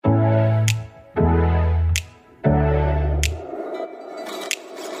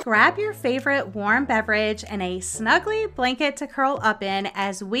grab your favorite warm beverage and a snuggly blanket to curl up in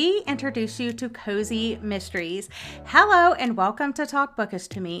as we introduce you to Cozy Mysteries. Hello and welcome to Talk Bookish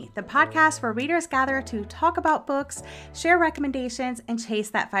to Me, the podcast where readers gather to talk about books, share recommendations, and chase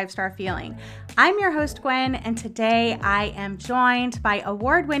that 5-star feeling. I'm your host, Gwen, and today I am joined by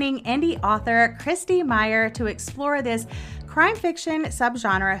award-winning indie author Christy Meyer to explore this crime fiction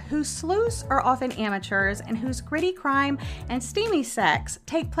subgenre whose sleuths are often amateurs and whose gritty crime and steamy sex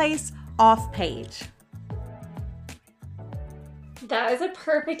take place off-page. That is a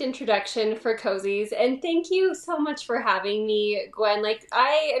perfect introduction for Cozies, and thank you so much for having me, Gwen.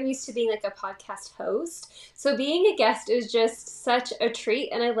 I am used to being a podcast host, so being a guest is just such a treat,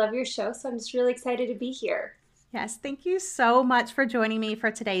 and I love your show, so I'm just really excited to be here. Yes, thank you so much for joining me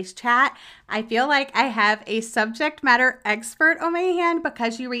for today's chat. I feel like I have a subject matter expert on my hand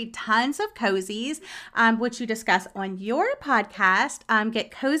because you read tons of cozies, which you discuss on your podcast, Get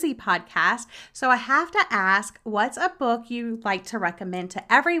Cozy Podcast. So I have to ask, what's a book you like to recommend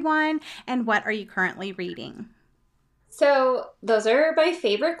to everyone, and what are you currently reading? So those are my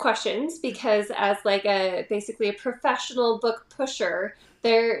favorite questions because as basically a professional book pusher,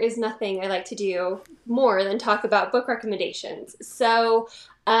 there is nothing I like to do more than talk about book recommendations. So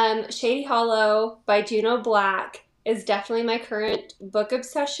Shady Hollow by Juno Black is definitely my current book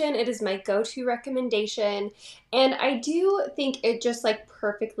obsession. It is my go-to recommendation. And I do think it just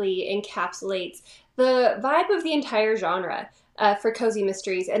perfectly encapsulates the vibe of the entire genre for cozy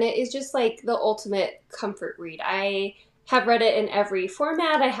mysteries. And it is just the ultimate comfort read. I have read it in every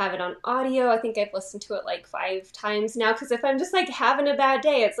format. I have it on audio. I think I've listened to it 5 times now because if I'm just having a bad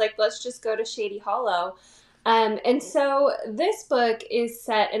day, it's let's just go to Shady Hollow. And so this book is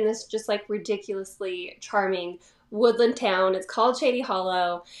set in this just ridiculously charming woodland town. It's called Shady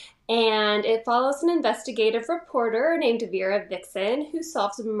Hollow, and it follows an investigative reporter named Vera Vixen who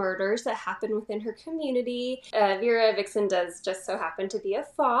solves murders that happen within her community. Vera Vixen does just so happen to be a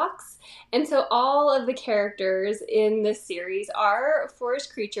fox. And so all of the characters in this series are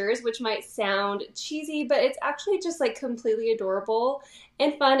forest creatures, which might sound cheesy, but it's actually just completely adorable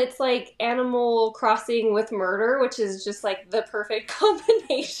and fun. It's Animal Crossing with murder, which is just the perfect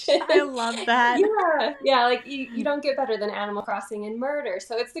combination. I love that. Yeah, you don't get better than Animal Crossing and murder.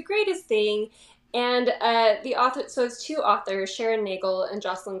 So it's the greatest thing. And the author, so it's 2 authors, Sharon Nagel and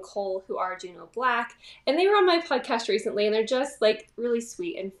Jocelyn Cole, who are Juno Black. And they were on my podcast recently, and they're just really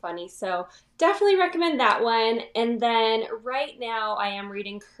sweet and funny. So definitely recommend that one. And then right now I am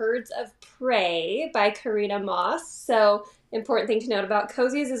reading Curds of Prey by Karina Moss. So important thing to note about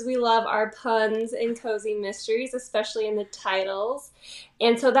cozies is we love our puns in cozy mysteries, especially in the titles.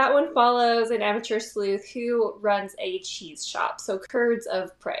 And so that one follows an amateur sleuth who runs a cheese shop. So Curds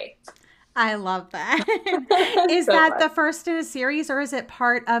of Prey. I love that. Is So that fun. the first in a series, or is it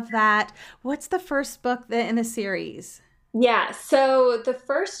part of that? What's the first book in the series? Yeah, so the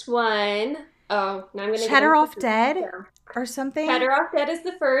first one, now I'm going to Cheddar Off Dead or something? Cheddar Off Dead is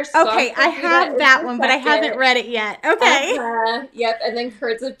the first. Okay, I have that one, but I haven't read it yet. Okay. Yep, and then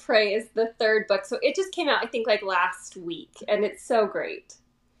Curds of Prey is the third book. So it just came out, I think, last week, and it's so great.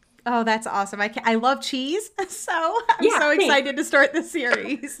 Oh, that's awesome. I love cheese, so I'm so same. excited to start the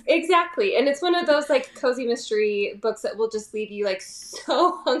series. Exactly, and it's one of those cozy mystery books that will just leave you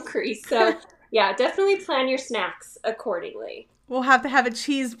so hungry. So yeah, definitely plan your snacks accordingly. We'll have to have a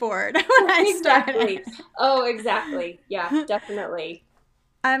cheese board when I start it. Oh, exactly. Yeah, definitely.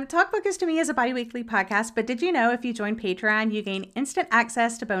 Talk Bookish to Me is a bi-weekly podcast, but did you know if you join Patreon, you gain instant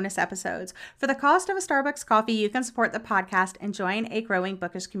access to bonus episodes? For the cost of a Starbucks coffee, you can support the podcast and join a growing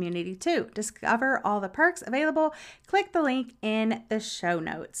bookish community too. Discover all the perks available. Click the link in the show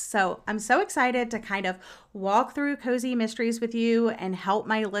notes. So I'm so excited to kind of walk through cozy mysteries with you and help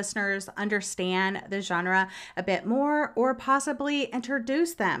my listeners understand the genre a bit more, or possibly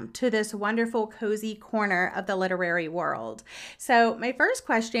introduce them to this wonderful cozy corner of the literary world. So my first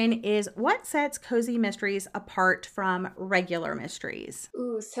question is, what sets cozy mysteries apart from regular mysteries?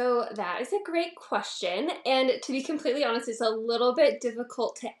 Ooh, so that is a great question. And to be completely honest, it's a little bit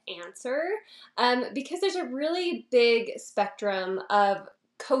difficult to answer because there's a really big spectrum of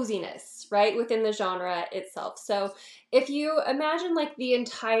coziness, right, within the genre itself. So if you imagine the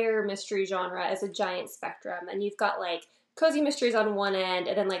entire mystery genre as a giant spectrum, and you've got cozy mysteries on one end,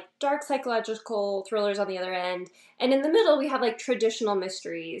 and then dark psychological thrillers on the other end, and in the middle we have traditional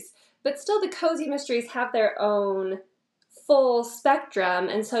mysteries, but still the cozy mysteries have their own full spectrum.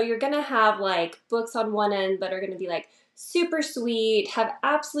 And so you're gonna have books on one end that are gonna be super sweet, have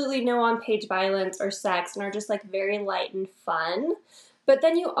absolutely no on-page violence or sex, and are just very light and fun. But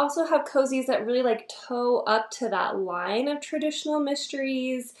then you also have cozies that really like toe up to that line of traditional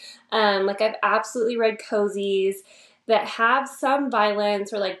mysteries. Like I've absolutely read cozies that have some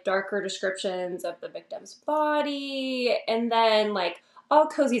violence or like darker descriptions of the victim's body. And then like all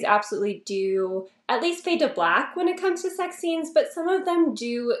cozies absolutely do at least fade to black when it comes to sex scenes, but some of them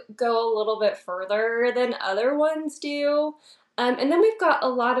do go a little bit further than other ones do. And then we've got a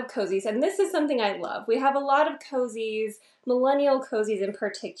lot of cozies, and this is something I love. We have a lot of cozies, millennial cozies in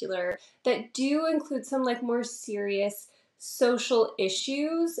particular, that do include some like more serious social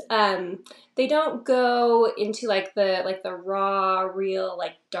issues. They don't go into like the raw, real,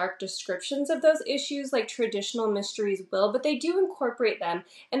 like dark descriptions of those issues like traditional mysteries will, but they do incorporate them,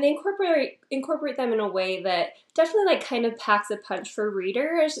 and they incorporate them in a way that definitely like kind of packs a punch for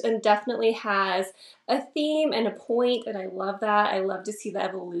readers and definitely has a theme and a point, and I love that. I love to see the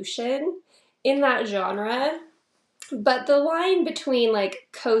evolution in that genre. But the line between like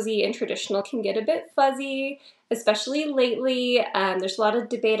cozy and traditional can get a bit fuzzy, especially lately. There's a lot of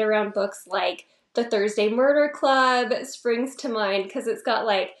debate around books like The Thursday Murder Club springs to mind because it's got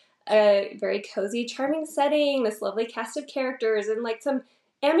like a very cozy, charming setting, this lovely cast of characters, and like some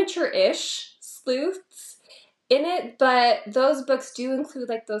amateur-ish sleuths in it. But those books do include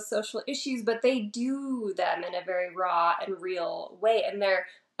like those social issues, but they do them in a very raw and real way, and they're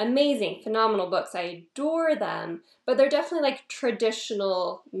amazing, phenomenal books. I adore them, but they're definitely like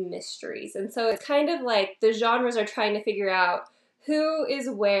traditional mysteries. And so it's kind of like the genres are trying to figure out who is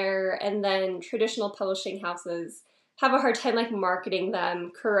where, and then traditional publishing houses have a hard time like marketing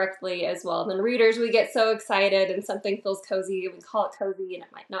them correctly as well. And then readers, we get so excited and something feels cozy, we call it cozy and it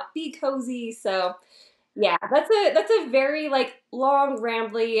might not be cozy. So yeah, that's a very like long,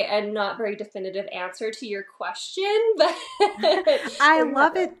 rambly, and not very definitive answer to your question, but I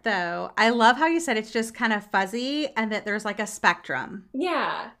love it though. I love how you said it's just kind of fuzzy and that there's like a spectrum.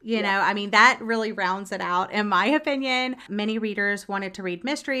 Yeah. You know, I mean, that really rounds it out. In my opinion, many readers wanted to read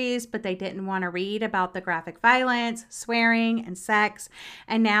mysteries, but they didn't want to read about the graphic violence, swearing, and sex.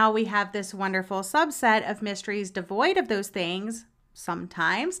 And now we have this wonderful subset of mysteries devoid of those things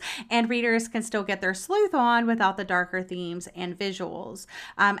sometimes, and readers can still get their sleuth on without the darker themes and visuals.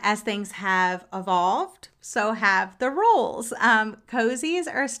 As things have evolved, so have the rules. Cozies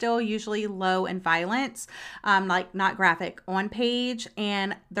are still usually low in violence, like not graphic on page,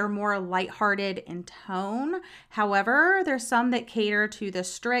 and they're more lighthearted in tone. However, there's some that cater to the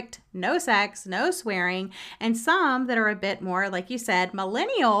strict no sex, no swearing, and some that are a bit more, like you said,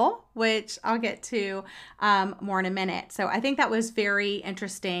 millennial, which I'll get to more in a minute. So I think that was very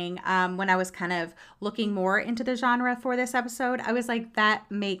interesting. When I was kind of looking more into the genre for this episode, I was like, that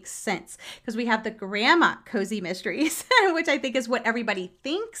makes sense, because we have the grandma cozy mysteries, which I think is what everybody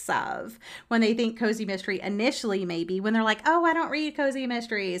thinks of when they think cozy mystery initially, maybe when they're like, oh, I don't read cozy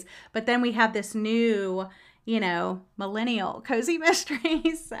mysteries. But then we have this new, millennial cozy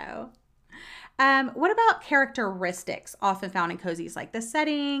mysteries. So what about characteristics often found in cozies, like the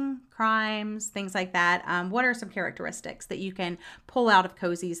setting, crimes, things like that? What are some characteristics that you can pull out of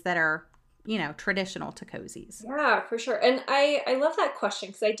cozies that are, traditional to cozies? Yeah, for sure. And I love that question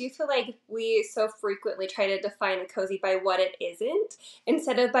because I do feel like we so frequently try to define a cozy by what it isn't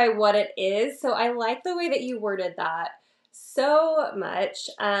instead of by what it is. So I like the way that you worded that so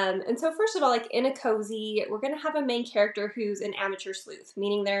much. And so first of all, like in a cozy, we're going to have a main character who's an amateur sleuth,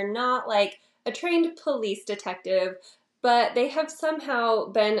 meaning they're not like a trained police detective, but they have somehow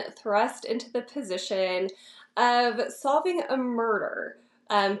been thrust into the position of solving a murder.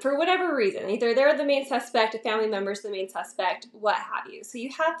 For whatever reason, either they're the main suspect, a family member's the main suspect, what have you. So you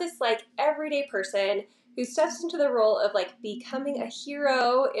have this like everyday person who steps into the role of like becoming a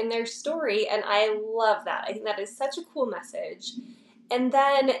hero in their story, and I love that. I think that is such a cool message. And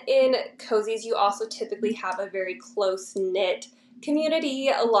then in cozies, you also typically have a very close-knit community.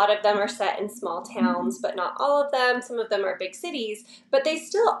 A lot of them are set in small towns, but not all of them. Some of them are big cities, but they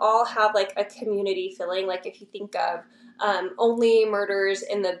still all have like a community feeling. Like if you think of Only Murders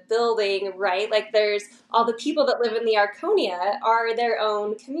in the Building, right? Like there's all the people that live in the Arconia are their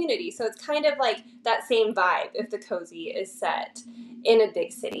own community. So it's kind of like that same vibe if the cozy is set in a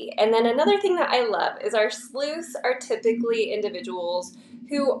big city. And then another thing that I love is our sleuths are typically individuals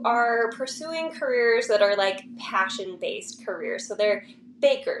who are pursuing careers that are like passion-based careers. So they're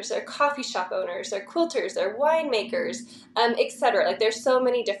bakers, they're coffee shop owners, they're quilters, they're winemakers, etc. Like there's so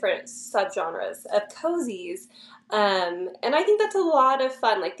many different subgenres of cozies. And I think that's a lot of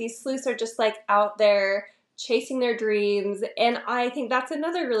fun. Like these sleuths are just like out there chasing their dreams. And I think that's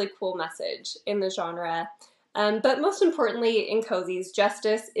another really cool message in the genre. But most importantly in cozies,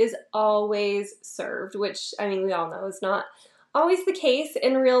 justice is always served, which I mean, we all know is not always the case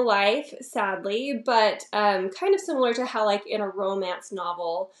in real life, sadly, but kind of similar to how like in a romance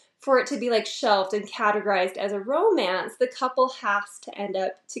novel, for it to be like shelved and categorized as a romance, the couple has to end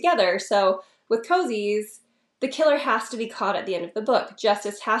up together. So with cozies, the killer has to be caught at the end of the book.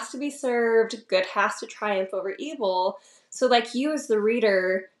 Justice has to be served. Good has to triumph over evil. So like you as the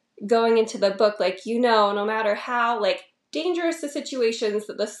reader going into the book, like, you know, no matter how like dangerous the situations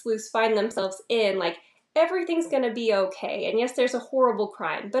that the sleuths find themselves in, like everything's going to be okay. And yes, there's a horrible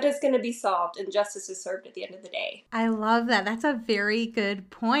crime, but it's going to be solved and justice is served at the end of the day. I love that. That's a very good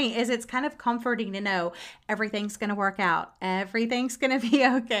point. Is it's kind of comforting to know everything's going to work out. Everything's going to be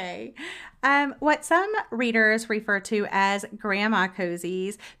okay. What some readers refer to as grandma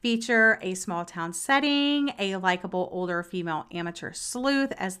cozies feature a small town setting, a likable older female amateur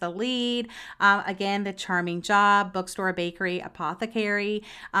sleuth as the lead. Again, the charming job, bookstore, bakery, apothecary.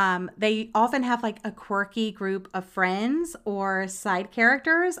 They often have like a quirky group of friends or side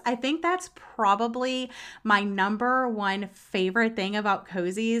characters. I think that's probably my number one favorite thing about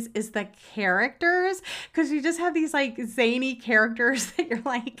cozies is the characters, because you just have these like zany characters that you're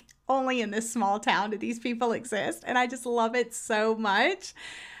like, only in this small town do these people exist. And I just love it so much.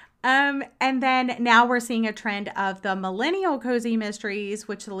 And then now we're seeing a trend of the millennial cozy mysteries,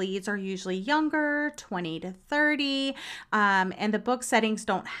 which the leads are usually younger, 20 to 30. And the book settings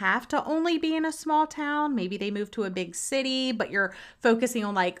don't have to only be in a small town. Maybe they move to a big city, but you're focusing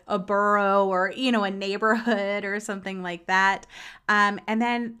on like a borough or, you know, a neighborhood or something like that. And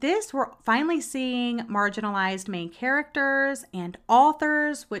then we're finally seeing marginalized main characters and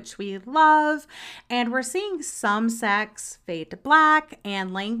authors, which we love. And we're seeing some sex fade to black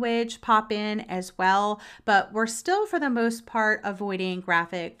and language pop in as well. But we're still, for the most part, avoiding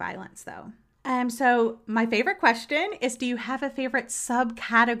graphic violence, though. So my favorite question is, do you have a favorite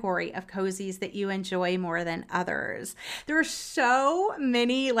subcategory of cozies that you enjoy more than others? There are so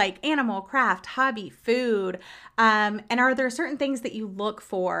many, like animal, craft, hobby, food. And are there certain things that you look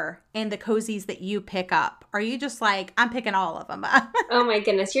for in the cozies that you pick up? Are you just like, I'm picking all of them up? Oh my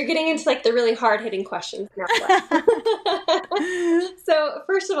goodness, you're getting into like the really hard-hitting questions now. So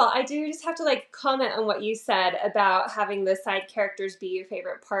first of all, I do just have to like comment on what you said about having the side characters be your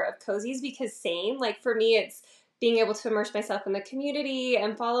favorite part of cozies, because same, like for me, it's being able to immerse myself in the community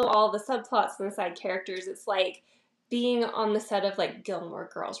and follow all the subplots and the side characters. It's like being on the set of like Gilmore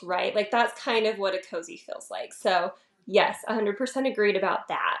Girls, right? Like that's kind of what a cozy feels like. So yes, 100% agreed about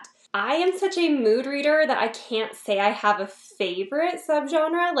that. I am such a mood reader that I can't say I have a favorite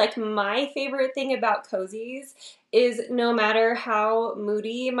subgenre. Like my favorite thing about cozies is no matter how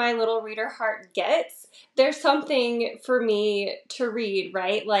moody my little reader heart gets, there's something for me to read,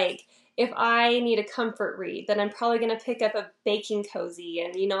 right? Like if I need a comfort read, then I'm probably going to pick up a baking cozy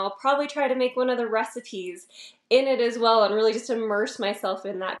and, you know, I'll probably try to make one of the recipes in it as well and really just immerse myself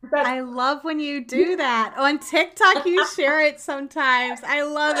in that. I love when you do that. On TikTok, you share it sometimes. I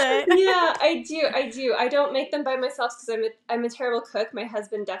love it. Yeah, I do. I don't make them by myself because I'm a terrible cook. My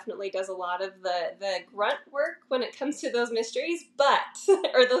husband definitely does a lot of the grunt work when it comes to those mysteries,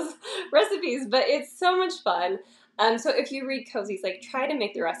 or those recipes, but it's so much fun. So if you read cozies, like try to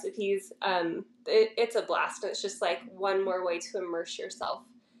make the recipes. It's a blast. It's just like one more way to immerse yourself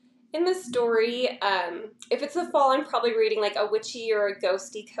in the story. If it's the fall, I'm probably reading like a witchy or a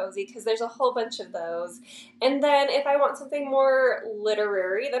ghosty cozy because there's a whole bunch of those. And then if I want something more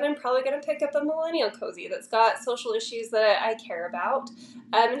literary, then I'm probably going to pick up a millennial cozy that's got social issues that I care about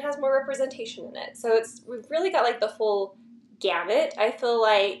and has more representation in it. So we've really got like the full gamut. I feel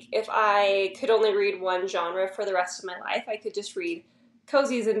like if I could only read one genre for the rest of my life, I could just read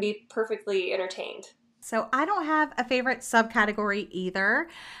cozies and be perfectly entertained. So I don't have a favorite subcategory either.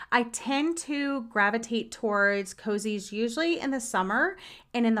 I tend to gravitate towards cozies usually in the summer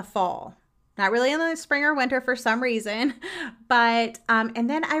and in the fall. Not really in the spring or winter for some reason, but, and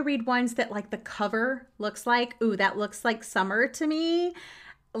then I read ones that like the cover looks like, ooh, that looks like summer to me.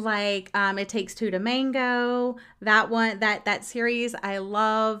 Like It Takes Two to Mango, that one, that series I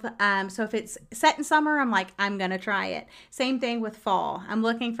love. So if it's set in summer, I'm like, I'm gonna try it. Same thing with fall. I'm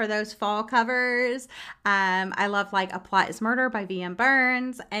looking for those fall covers. I love like A Plot is Murder by V.M.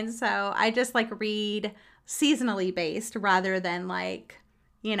 Burns, and so I just like read seasonally based rather than like,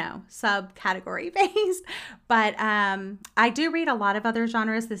 you know, subcategory based. But I do read a lot of other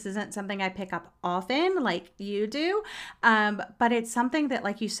genres. This isn't something I pick up often like you do. But it's something that,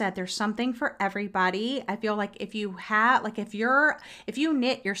 like you said, there's something for everybody. I feel like if you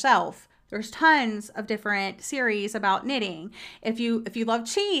knit yourself, There's tons of different series about knitting. If you love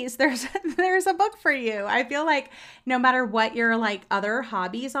cheese, there's a book for you. I feel like no matter what your like other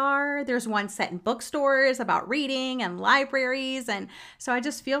hobbies are, there's one set in bookstores about reading and libraries. And so I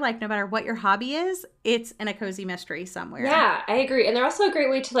just feel like no matter what your hobby is, it's in a cozy mystery somewhere. Yeah, I agree. And they're also a great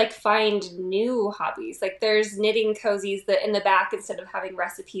way to like find new hobbies. Like there's knitting cozies that in the back, instead of having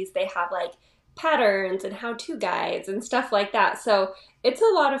recipes, they have like patterns and how-to guides and stuff like that. So it's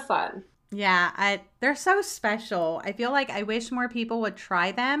a lot of fun. Yeah, they're so special. I feel like I wish more people would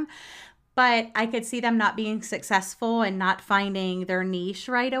try them, but I could see them not being successful and not finding their niche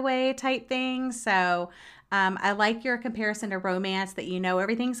right away type thing. So I like your comparison to romance, that you know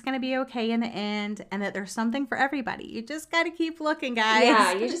everything's going to be okay in the end and that there's something for everybody. You just got to keep looking, guys.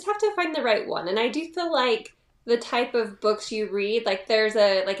 Yeah, you just have to find the right one. And I do feel like the type of books you read, like there's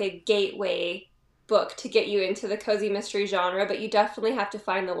a gateway book to get you into the cozy mystery genre, but you definitely have to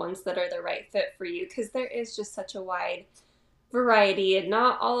find the ones that are the right fit for you, because there is just such a wide variety and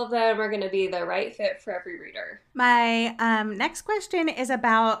not all of them are going to be the right fit for every reader. My next question is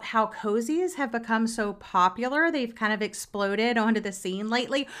about how cozies have become so popular. They've kind of exploded onto the scene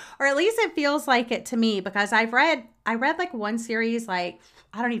lately, or at least it feels like it to me, because I read like one series like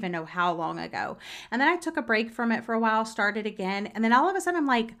I don't even know how long ago, and then I took a break from it for a while, started again, and then all of a sudden I'm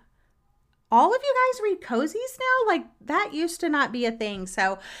like, all of you guys read cozies now? Like that used to not be a thing.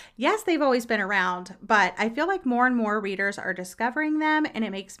 So yes, they've always been around, but I feel like more and more readers are discovering them and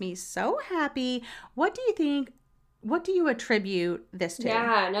it makes me so happy. What do you think? What do you attribute this to?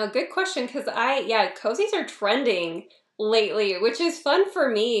 Yeah, no, good question. Because cozies are trending lately, which is fun for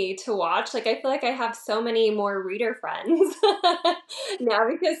me to watch. Like, I feel like I have so many more reader friends now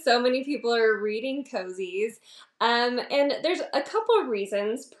because so many people are reading cozies. And there's a couple of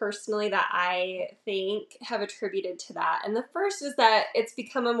reasons personally that I think have attributed to that. And the first is that it's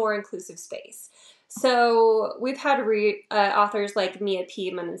become a more inclusive space. So we've had authors like Mia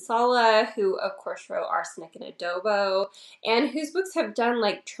P. Manansala, who of course wrote Arsenic and Adobo, and whose books have done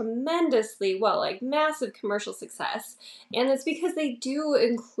like tremendously well, like massive commercial success. And it's because they do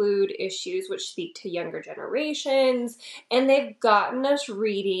include issues which speak to younger generations, and they've gotten us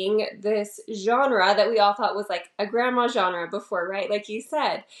reading this genre that we all thought was like a grandma genre before, right? Like you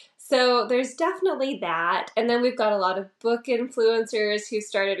said. So there's definitely that. And then we've got a lot of book influencers who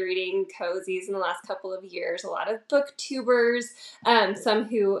started reading cozies in the last couple of years, a lot of booktubers, some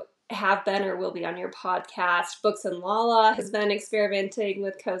who have been or will be on your podcast. Books and Lala has been experimenting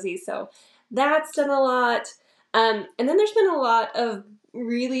with cozies, so that's done a lot. And then there's been a lot of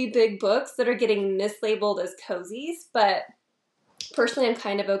really big books that are getting mislabeled as cozies, but personally I'm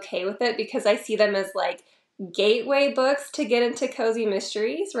kind of okay with it because I see them as like gateway books to get into cozy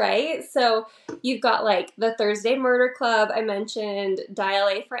mysteries, right? So you've got like The Thursday Murder Club, I mentioned, Dial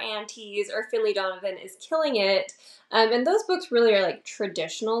A for Aunties, or Finley Donovan is Killing It. And those books really are like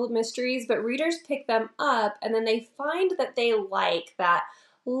traditional mysteries, but readers pick them up and then they find that they like that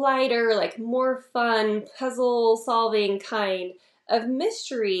lighter, like more fun, puzzle solving kind of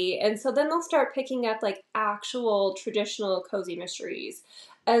mystery. And so then they'll start picking up like actual traditional cozy mysteries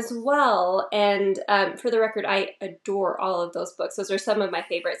as well. And for the record, I adore all of those books. Those are some of my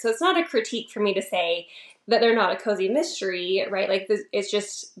favorites. So it's not a critique for me to say that they're not a cozy mystery, right? Like this, it's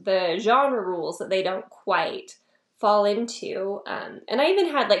just the genre rules that they don't quite fall into. And I even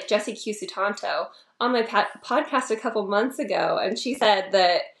had like Jessie Q. Sutanto on my podcast a couple months ago, and she said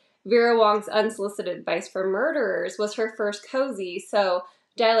that Vera Wong's Unsolicited Advice for Murderers was her first cozy. So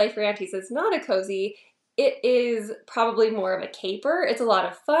Dial A for Aunties is not a cozy. It is probably more of a caper. It's a lot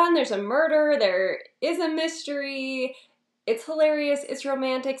of fun. There's a murder. There is a mystery. It's hilarious. It's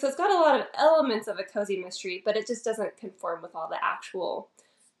romantic. So it's got a lot of elements of a cozy mystery, but it just doesn't conform with all the actual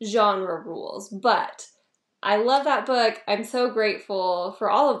genre rules. But I love that book. I'm so grateful for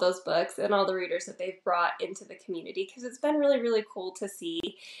all of those books and all the readers that they've brought into the community because it's been really, really cool to see.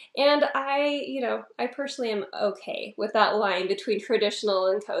 And I personally am okay with that line between traditional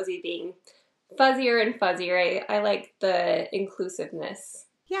and cozy being fuzzier and fuzzier. I like the inclusiveness.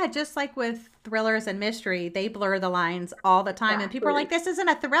 Yeah, just like with thrillers and mystery, they blur the lines all the time. And people are like, this isn't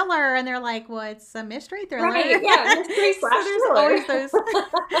a thriller. And they're like, well, it's a mystery thriller. Right, yeah, mystery slash so there's thriller. always those.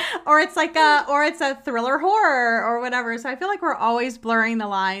 or it's a thriller horror or whatever. So I feel like we're always blurring the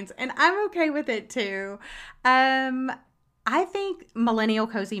lines. And I'm okay with it too. I think millennial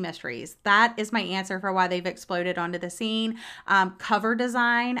cozy mysteries. That is my answer for why they've exploded onto the scene. Cover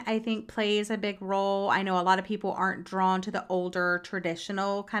design, I think, plays a big role. I know a lot of people aren't drawn to the older,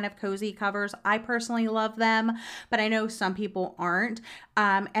 traditional kind of cozy covers. I personally love them, but I know some people aren't.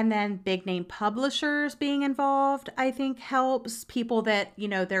 And then big name publishers being involved, I think, helps people that,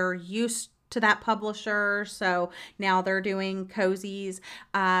 they're used to that publisher. So now they're doing cozies.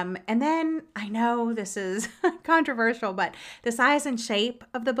 And then I know this is controversial, but the size and shape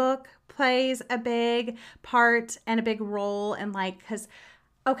of the book plays a big part and a big role in because,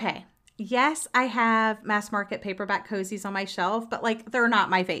 okay, yes, I have mass market paperback cozies on my shelf, but they're not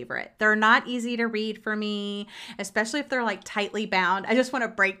my favorite. They're not easy to read for me, especially if they're tightly bound. I just want to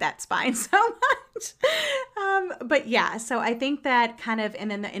break that spine so much. But yeah, so I think that kind of, and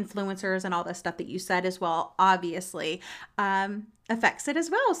then the influencers and all the stuff that you said as well, obviously, affects it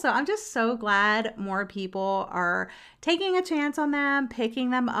as well. So I'm just so glad more people are taking a chance on them,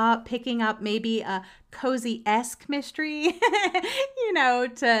 picking up maybe a cozy-esque mystery,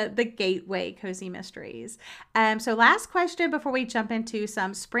 to the gateway cozy mysteries. So last question before we jump into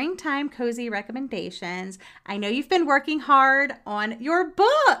some springtime cozy recommendations. I know you've been working hard on your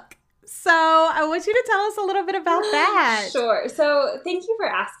book. So I want you to tell us a little bit about that. Sure. So thank you for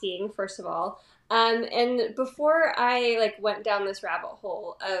asking, first of all. And before I went down this rabbit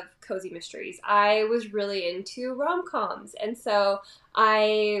hole of cozy mysteries, I was really into rom-coms. And so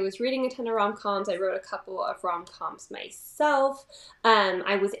I was reading a ton of rom-coms. I wrote a couple of rom-coms myself.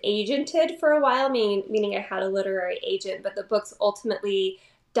 I was agented for a while, meaning I had a literary agent, but the books ultimately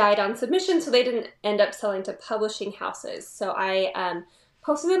died on submission, so they didn't end up selling to publishing houses. So I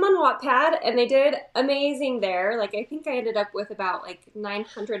posted them on Wattpad, and they did amazing there. I think I ended up with about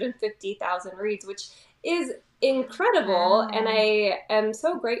 950,000 reads, which is incredible, wow. And I am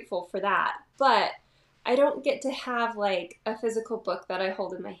so grateful for that. But I don't get to have a physical book that I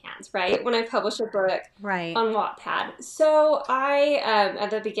hold in my hands, right? When I publish a book right on Wattpad. So I, at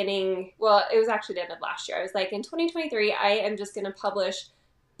the beginning, well, it was actually the end of last year. I was in 2023, I am just going to publish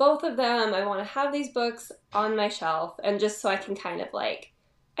both of them. I want to have these books on my shelf, and just so I can kind of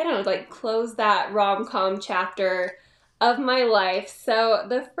close that rom-com chapter of my life. So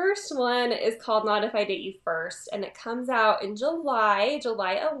the first one is called Not If I Date You First, and it comes out in July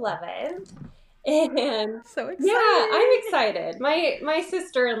 11th. And so excited. Yeah, I'm excited. My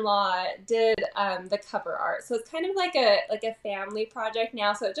sister-in-law did the cover art, so it's kind of like a family project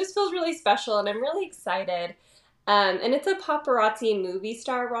now. So it just feels really special, and I'm really excited. And it's a paparazzi movie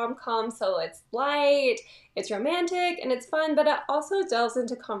star rom-com, so it's light, it's romantic, and it's fun, but it also delves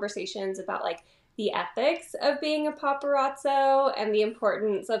into conversations about the ethics of being a paparazzo and the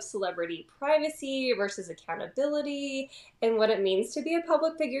importance of celebrity privacy versus accountability and what it means to be a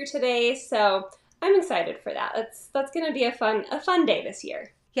public figure today. So I'm excited for that. That's going to be a fun day this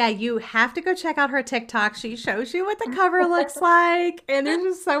year. Yeah, you have to go check out her TikTok. She shows you what the cover looks like, and there's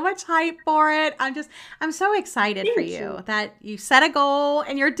just so much hype for it. I'm so excited for you that you set a goal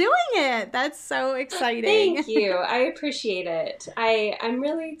and you're doing it. That's so exciting. Thank you. I appreciate it. I'm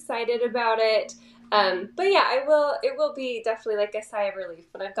really excited about it. But yeah, it will be definitely a sigh of relief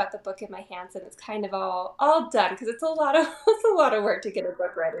when I've got the book in my hands and it's kind of all done, because it's a lot of work to get a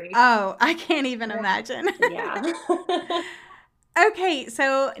book ready. Oh, I can't even imagine. Yeah. Okay,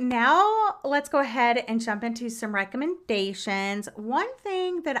 so now let's go ahead and jump into some recommendations. One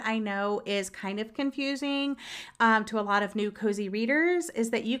thing that I know is kind of confusing to a lot of new cozy readers is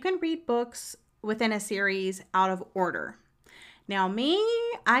that you can read books within a series out of order. Now me,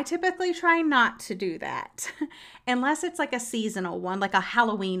 I typically try not to do that unless it's a seasonal one, like a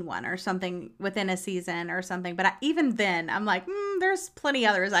Halloween one or something within a season or something. But even then I'm there's plenty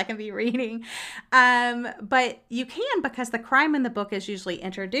others I can be reading. But you can, because the crime in the book is usually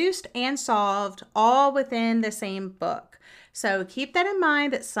introduced and solved all within the same book. So keep that in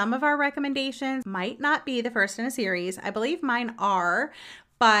mind, that some of our recommendations might not be the first in a series. I believe mine are.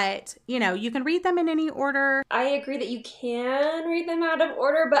 But, you can read them in any order. I agree that you can read them out of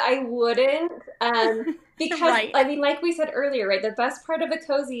order, but I wouldn't. Because, right. Like we said earlier, right, the best part of a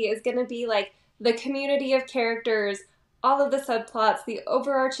cozy is going to be, the community of characters, all of the subplots, the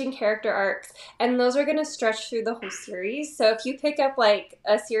overarching character arcs, and those are going to stretch through the whole series. So if you pick up,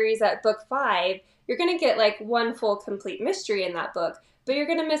 a series at book 5, you're going to get, one full complete mystery in that book, but you're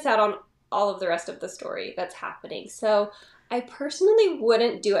going to miss out on all of the rest of the story that's happening. So I personally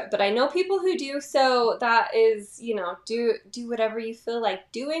wouldn't do it, but I know people who do, so that is, do whatever you feel like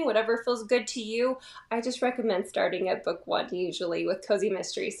doing, whatever feels good to you. I just recommend starting at book one usually with Cozy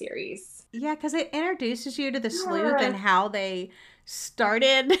Mystery Series. Yeah, because it introduces you to the sleuth Yeah. and how they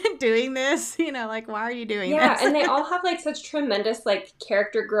started doing this. Like, why are you doing Yeah, this? and they all have like such tremendous like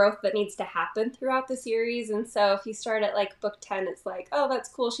character growth that needs to happen throughout the series. And so if you start at like book 10, it's like, oh, that's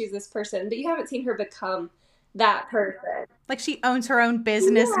cool, she's this person, but you haven't seen her become that person. Like she owns her own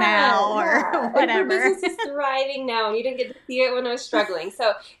business Yeah, now or yeah. And her whatever. business is thriving now, and you didn't get to see it when I was struggling.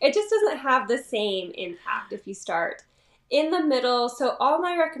 So it just doesn't have the same impact if you start in the middle. So all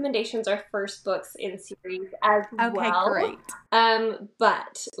my recommendations are first books in series as Okay, well. great.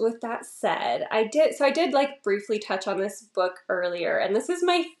 But with that said, I did like briefly touch on this book earlier, and this is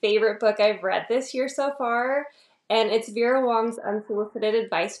my favorite book I've read this year so far. And it's Vera Wong's Unsolicited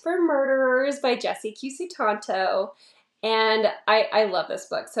Advice for Murderers by Jessie Q. Sutanto. And I love this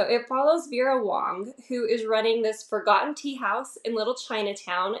book. So it follows Vera Wong, who is running this forgotten tea house in Little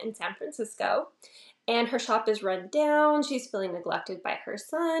Chinatown in San Francisco. And her shop is run down. She's feeling neglected by her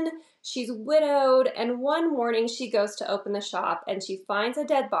son. She's widowed. And one morning she goes to open the shop and she finds a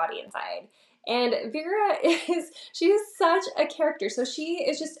dead body inside. And she is such a character. So she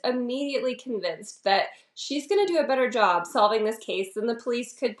is just immediately convinced that she's going to do a better job solving this case than the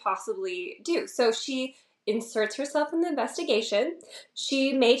police could possibly do. So she inserts herself in the investigation.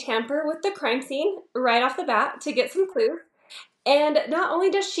 She may tamper with the crime scene right off the bat to get some clues. And not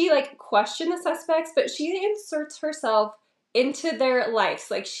only does she like question the suspects, but she inserts herself into their lives.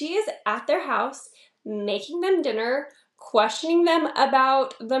 Like she is at their house, making them dinner, questioning them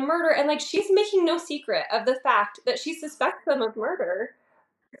about the murder, and like she's making no secret of the fact that she suspects them of murder.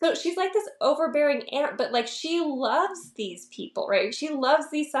 So she's like this overbearing aunt, but like she loves these people, right? She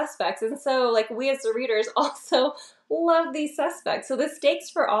loves these suspects. And so like we as the readers also love these suspects. So the stakes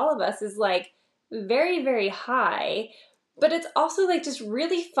for all of us is like very, very high. But it's also like just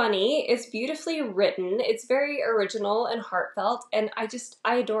really funny. It's beautifully written. It's very original and heartfelt. And I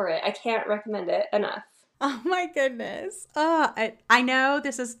adore it. I can't recommend it enough. Oh my goodness. I know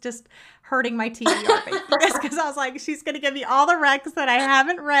this is just hurting my TBR because I was like, she's going to give me all the recs that I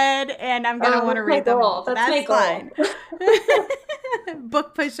haven't read and I'm going to want to That's my read them all. goal. But That's my that's fine. goal.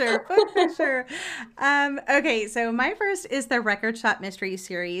 Book pusher, book pusher. Okay, so my first is the Record Shop Mystery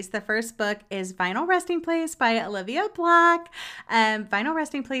Series. The first book is Vinyl Resting Place by Olivia Black. Vinyl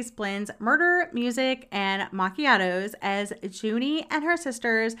Resting Place blends murder, music, and macchiatos as Junie and her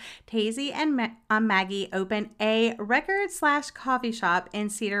sisters, Tazy and Maggie, open a record/coffee shop in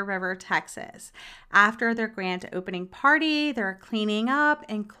Cedar River, Texas. After their grand opening party, they're cleaning up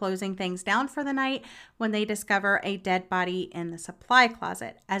and closing things down for the night when they discover a dead body in the supply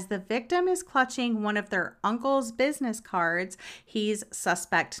closet. As the victim is clutching one of their uncle's business cards, he's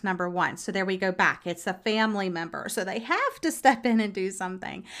suspect number one. So there we go back. It's a family member. So they have to step in and do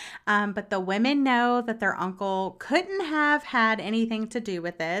something. But the women know that their uncle couldn't have had anything to do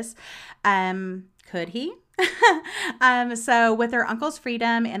with this. Could he? So with their uncle's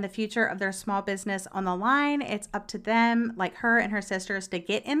freedom and the future of their small business on the line, it's up to them, like her and her sisters, to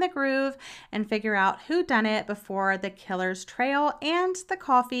get in the groove and figure out who done it before the killer's trail and the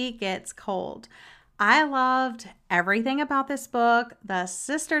coffee gets cold. I loved everything about this book, the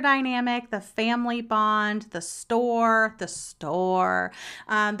sister dynamic, the family bond, the store,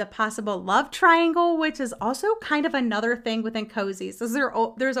 the possible love triangle, which is also kind of another thing within cozies.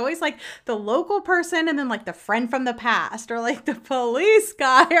 So there's always like the local person and then like the friend from the past or like the police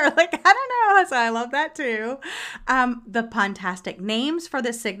guy or like, I don't know. So I love that too. The puntastic names for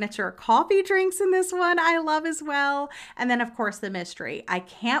the signature coffee drinks in this one I love as well. And then of course the mystery. I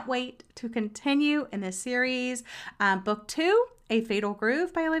can't wait to continue in this series. Book 2, A Fatal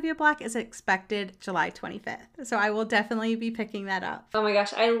Groove by Olivia Black, is expected July 25th. So I will definitely be picking that up. Oh my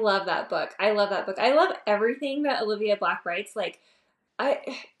gosh, I love that book. I love that book. I love everything that Olivia Black writes. Like, I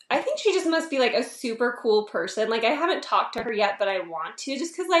think she just must be like a super cool person. Like, I haven't talked to her yet, but I want to,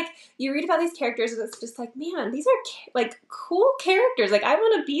 just because like you read about these characters and it's just like, man, these are like cool characters. Like, I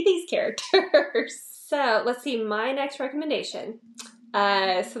want to be these characters. So let's see, my next recommendation.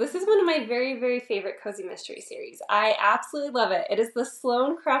 So this is one of my very, very favorite cozy mystery series. I absolutely love it. It is the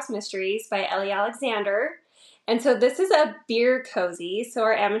Sloane Crouse Mysteries by Ellie Alexander. And so this is a beer cozy. So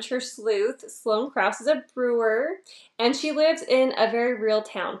our amateur sleuth, Sloane Crouse, is a brewer, and she lives in a very real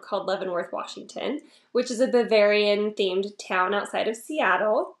town called Leavenworth, Washington, which is a Bavarian-themed town outside of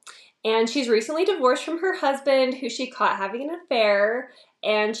Seattle. And she's recently divorced from her husband, who she caught having an affair,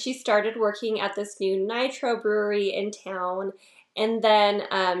 and she started working at this new Nitro brewery in town. And then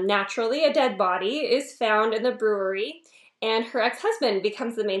naturally a dead body is found in the brewery. and her ex-husband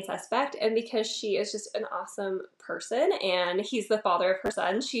becomes the main suspect. And because she is just an awesome person and he's the father of her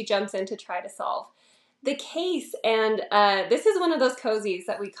son, she jumps in to try to solve the case. And this is one of those cozies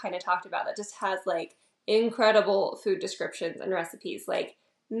that we kind of talked about that just has like incredible food descriptions and recipes, like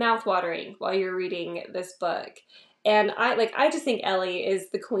mouth-watering while you're reading this book. And I just think Ellie is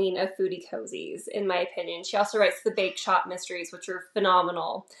the queen of foodie cozies, in my opinion. She also writes the Bake Shop mysteries, which are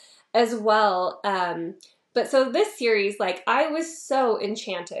phenomenal as well. But so this series, like, I was so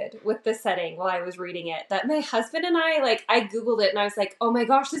enchanted with the setting while I was reading it that my husband and I Googled it and I was like, oh my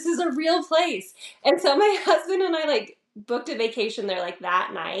gosh, this is a real place. And so my husband and I, like, booked a vacation there, like,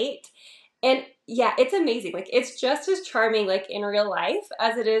 that night. And yeah, it's amazing. Like, it's just as charming, like, in real life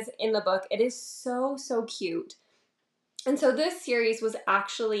as it is in the book. It is so, so cute. And so this series was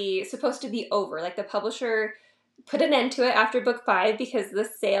actually supposed to be over. Like, the publisher put an end to it after book 5 because the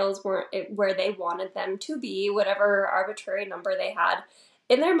sales weren't where they wanted them to be, whatever arbitrary number they had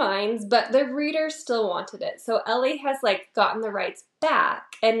in their minds, but the readers still wanted it. So Ellie has like gotten the rights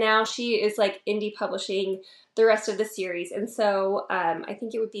back, and now she is like indie publishing the rest of the series. And so I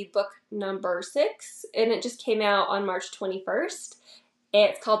think it would be book number 6, and it just came out on March 21st.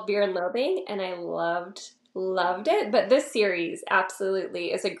 It's called Beer and Loathing, and I loved it. But this series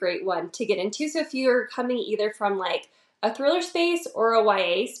absolutely is a great one to get into. So if you're coming either from like a thriller space or a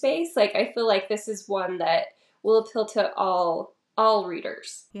YA space, like I feel like this is one that will appeal to all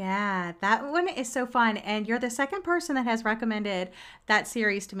readers. Yeah, that one is so fun. And you're the second person that has recommended that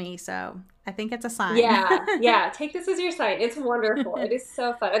series to me. So I think it's a sign. Yeah. Take this as your sign. It's wonderful. It is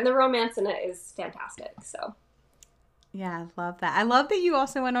so fun. And the romance in it is fantastic. So yeah, I love that. I love that you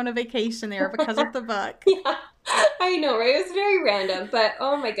also went on a vacation there because of the book. Yeah, I know, right? It was very random, but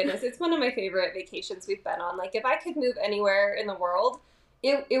oh my goodness, it's one of my favorite vacations we've been on. Like, if I could move anywhere in the world,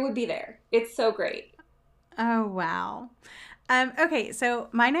 it would be there. It's so great. Oh, wow. Okay, so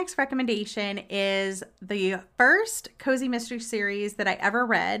my next recommendation is the first cozy mystery series that I ever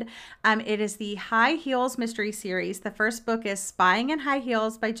read. It is the High Heels mystery series. The first book is Spying in High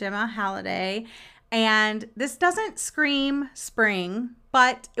Heels by Gemma Halliday. And this doesn't scream spring,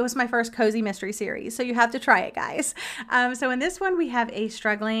 but it was my first cozy mystery series, so you have to try it, guys. So in this one, we have a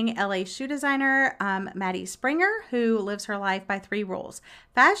struggling LA shoe designer, Maddie Springer, who lives her life by 3 rules: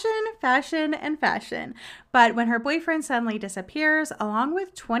 fashion, fashion, and fashion. But when her boyfriend suddenly disappears, along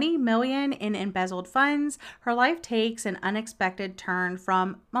with $20 million in embezzled funds, her life takes an unexpected turn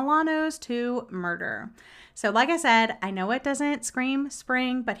from Milanos to murder. So like I said, I know it doesn't scream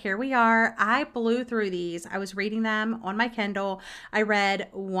spring, but here we are. I blew through these. I was reading them on my Kindle. I read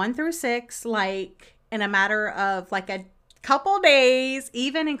 1 through 6 like in a matter of like a couple days,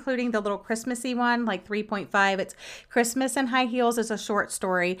 even including the little Christmassy one, like 3.5. It's Christmas in High Heels is a short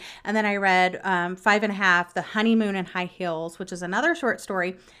story. And then I read 5.5, The Honeymoon in High Heels, which is another short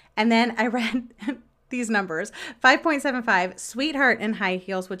story. And then I read these numbers: 5.75, Sweetheart in High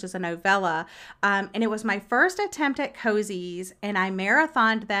Heels, which is a novella. And it was my first attempt at cozies, and I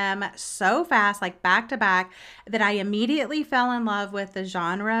marathoned them so fast, like back to back, that I immediately fell in love with the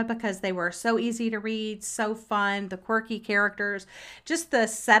genre because they were so easy to read, so fun, the quirky characters, just the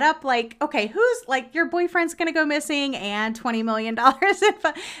setup, like, okay, who's like, your boyfriend's gonna go missing and $20 million in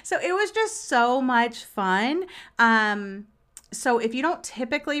fun. So it was just so much fun. So if you don't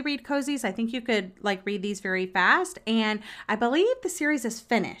typically read cozies, I think you could like read these very fast. And I believe the series is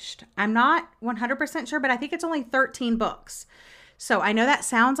finished. I'm not 100% sure, but I think it's only 13 books. So I know that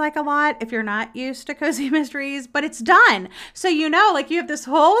sounds like a lot if you're not used to cozy mysteries, but it's done. So you know, like you have this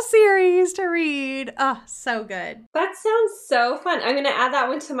whole series to read. Oh, so good. That sounds so fun. I'm going to add that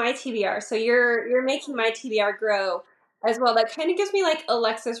one to my TBR. So you're making my TBR grow as well. That kind of gives me like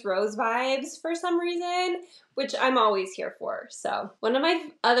Alexis Rose vibes for some reason, which I'm always here for. So one of my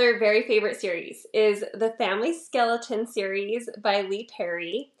other very favorite series is the Family Skeleton series by Lee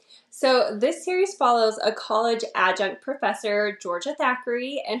Perry. So this series follows a college adjunct professor, Georgia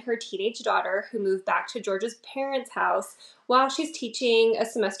Thackeray, and her teenage daughter who move back to Georgia's parents' house while she's teaching a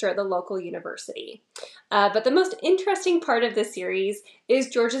semester at the local university. But the most interesting part of this series is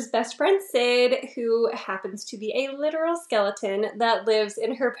Georgia's best friend, Sid, who happens to be a literal skeleton that lives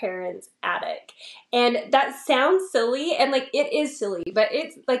in her parents' attic. And that sounds silly, and like it is silly, but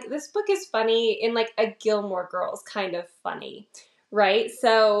it's like this book is funny in like a Gilmore Girls kind of funny, right?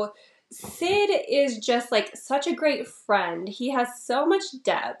 So Sid is just like such a great friend. He has so much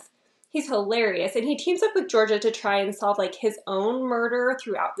depth. He's hilarious, and he teams up with Georgia to try and solve like his own murder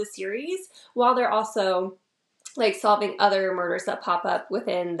throughout the series, while they're also like solving other murders that pop up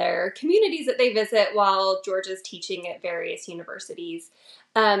within their communities that they visit while Georgia's teaching at various universities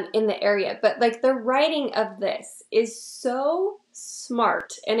in the area. But like the writing of this is so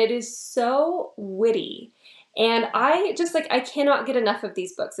smart and it is so witty. And I just like, I cannot get enough of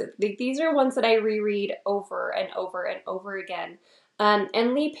these books. These are ones that I reread over and over and over again.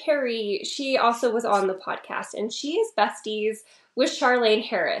 And Lee Perry, she also was on the podcast, and she is besties with Charlaine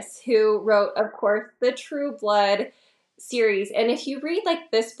Harris, who wrote, of course, the True Blood series. And if you read like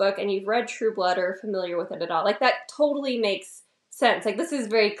this book and you've read True Blood or are familiar with it at all, like that totally makes sense. Like this is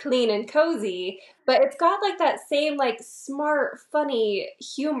very clean and cozy, but it's got like that same like smart, funny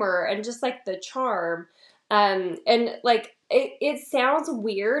humor and just like the charm. And like it sounds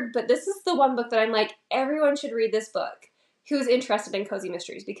weird, but this is the one book that I'm like, everyone should read this book who's interested in cozy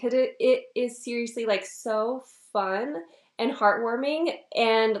mysteries, because it is seriously like so fun and heartwarming,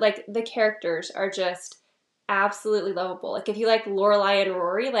 and like the characters are just absolutely lovable. Like if you like Lorelai and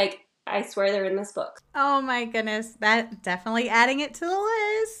Rory, like I swear they're in this book. Oh my goodness, that definitely adding it to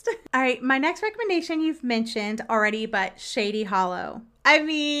the list. All right, my next recommendation you've mentioned already, but Shady Hollow. I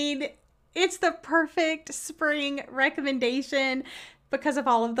mean, it's the perfect spring recommendation because of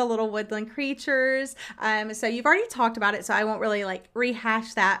all of the little woodland creatures. So you've already talked about it, so I won't really like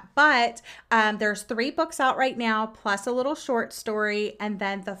rehash that. But there's 3 books out right now, plus a little short story. And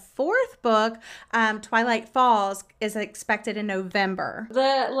then the 4th book, Twilight Falls, is expected in November.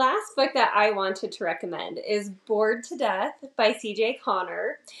 The last book that I wanted to recommend is Bored to Death by C.J.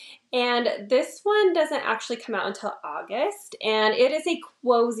 Connor. And this one doesn't actually come out until August, and it is a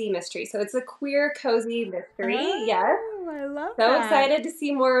cozy mystery. So it's a queer cozy mystery. Oh, yes. I love So that. excited to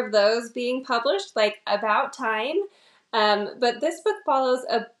see more of those being published, like about time. But this book follows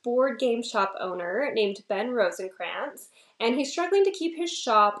a board game shop owner named Ben Rosenkrantz, and he's struggling to keep his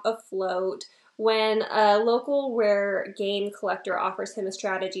shop afloat when a local rare game collector offers him a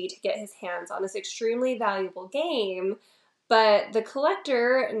strategy to get his hands on this extremely valuable game. But the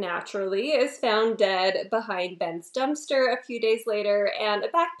collector, naturally, is found dead behind Ben's dumpster a few days later, and a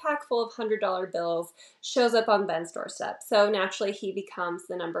backpack full of $100 bills shows up on Ben's doorstep. So naturally, he becomes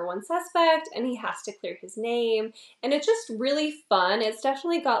the number 1 suspect, and he has to clear his name. And it's just really fun. It's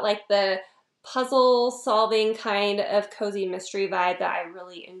definitely got like the puzzle-solving kind of cozy mystery vibe that I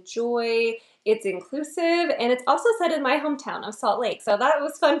really enjoy. It's inclusive, and it's also set in my hometown of Salt Lake, so that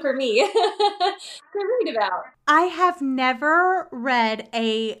was fun for me to read about. I have never read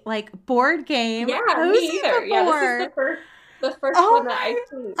a like board game Yeah, cozy me either. before. Yeah, this is the first Oh one that I've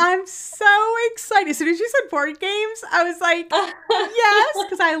seen. I'm so excited. As soon as you said board games, I was like, yes,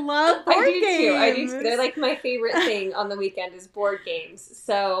 because I love board games. I do too. They're like my favorite thing on the weekend is board games.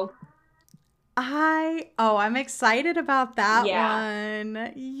 So I'm excited about that yeah.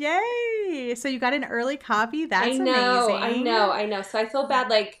 one. Yay. So you got an early copy. That's I know, amazing. I know. So I feel bad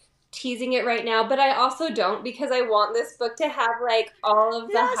like teasing it right now, but I also don't, because I want this book to have like all of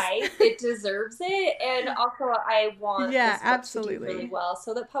the hype. It deserves it. And also I want this book to do really well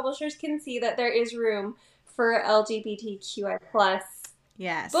so that publishers can see that there is room for LGBTQI plus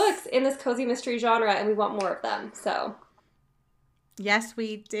books in this cozy mystery genre, and we want more of them. So yes,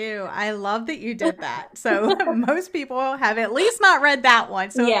 we do. I love that you did that. So most people have at least not read that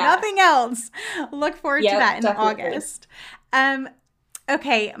one. So if nothing else, look forward to that in August.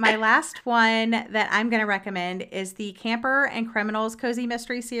 Okay, my last one that I'm going to recommend is the Camper and Criminals Cozy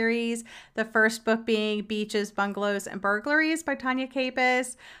Mystery Series. The first book being Beaches, Bungalows, and Burglaries by Tanya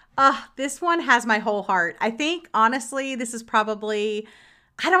Capus. This one has my whole heart. I think, honestly, this is probably...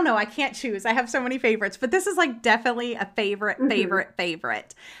 I don't know. I can't choose. I have so many favorites, but this is like definitely a favorite.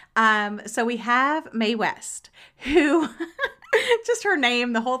 So we have Mae West, who just her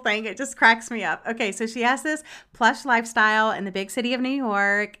name, the whole thing, it just cracks me up. Okay, so she has this plush lifestyle in the big city of New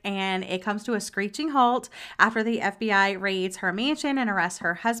York, and it comes to a screeching halt after the FBI raids her mansion and arrests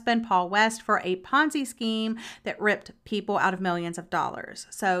her husband, Paul West, for a Ponzi scheme that ripped people out of millions of dollars.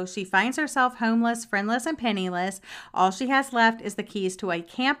 So she finds herself homeless, friendless, and penniless. All she has left is the keys to a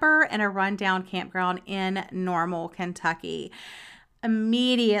camper and a rundown campground in Normal, Kentucky.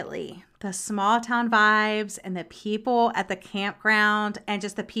 Immediately, the small town vibes and the people at the campground and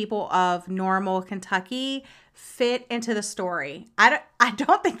just the people of Normal, Kentucky fit into the story. I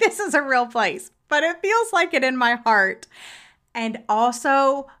don't think this is a real place, but it feels like it in my heart. And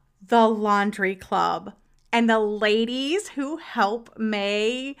also the laundry club and the ladies who help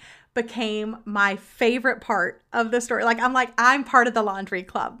Mae became my favorite part of the story. I'm part of the laundry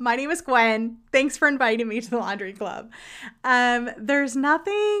club. My name is Gwen. Thanks for inviting me to the laundry club. There's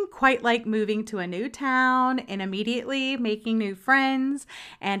nothing quite like moving to a new town and immediately making new friends.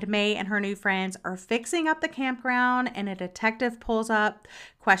 And Mae and her new friends are fixing up the campground, and a detective pulls up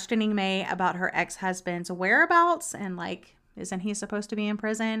questioning Mae about her ex-husband's whereabouts and Isn't he supposed to be in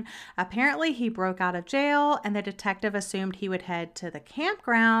prison? Apparently, he broke out of jail, and the detective assumed he would head to the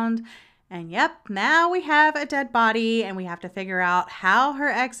campground. And yep, now we have a dead body, and we have to figure out how her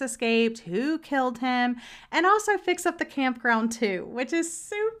ex escaped, who killed him, and also fix up the campground too, which is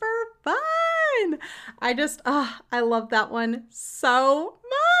super fun. I love that one so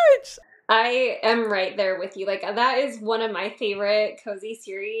much. I am right there with you. Like, that is one of my favorite cozy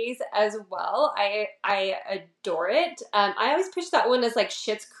series as well. I adore it. I always pitch that one as like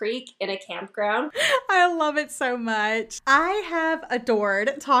Schitt's Creek in a campground. I love it so much. I have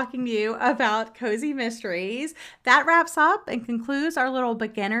adored talking to you about cozy mysteries. That wraps up and concludes our little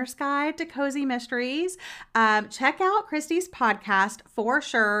beginner's guide to cozy mysteries. Check out Christy's podcast for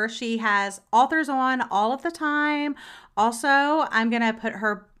sure. She has authors on all of the time. Also, I'm going to put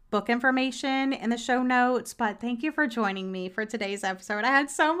her book information in the show notes, but thank you for joining me for today's episode. I had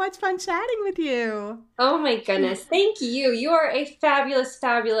so much fun chatting with you. Oh my goodness. Thank you. You are a fabulous,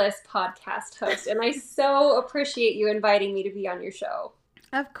 fabulous podcast host, and I so appreciate you inviting me to be on your show.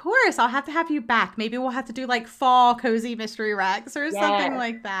 Of course. I'll have to have you back. Maybe we'll have to do like fall cozy mystery recs or something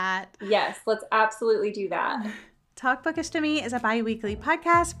like that. Yes, let's absolutely do that. Talk Bookish to Me is a bi-weekly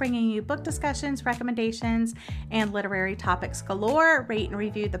podcast bringing you book discussions, recommendations, and literary topics galore. Rate and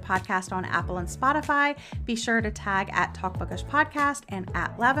review the podcast on Apple and Spotify. Be sure to tag at Talk Bookish Podcast and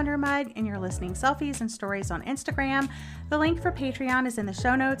at Lavender Mug in your listening selfies and stories on Instagram. The link for Patreon is in the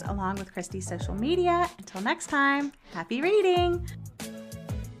show notes along with Christy's social media. Until next time, happy reading!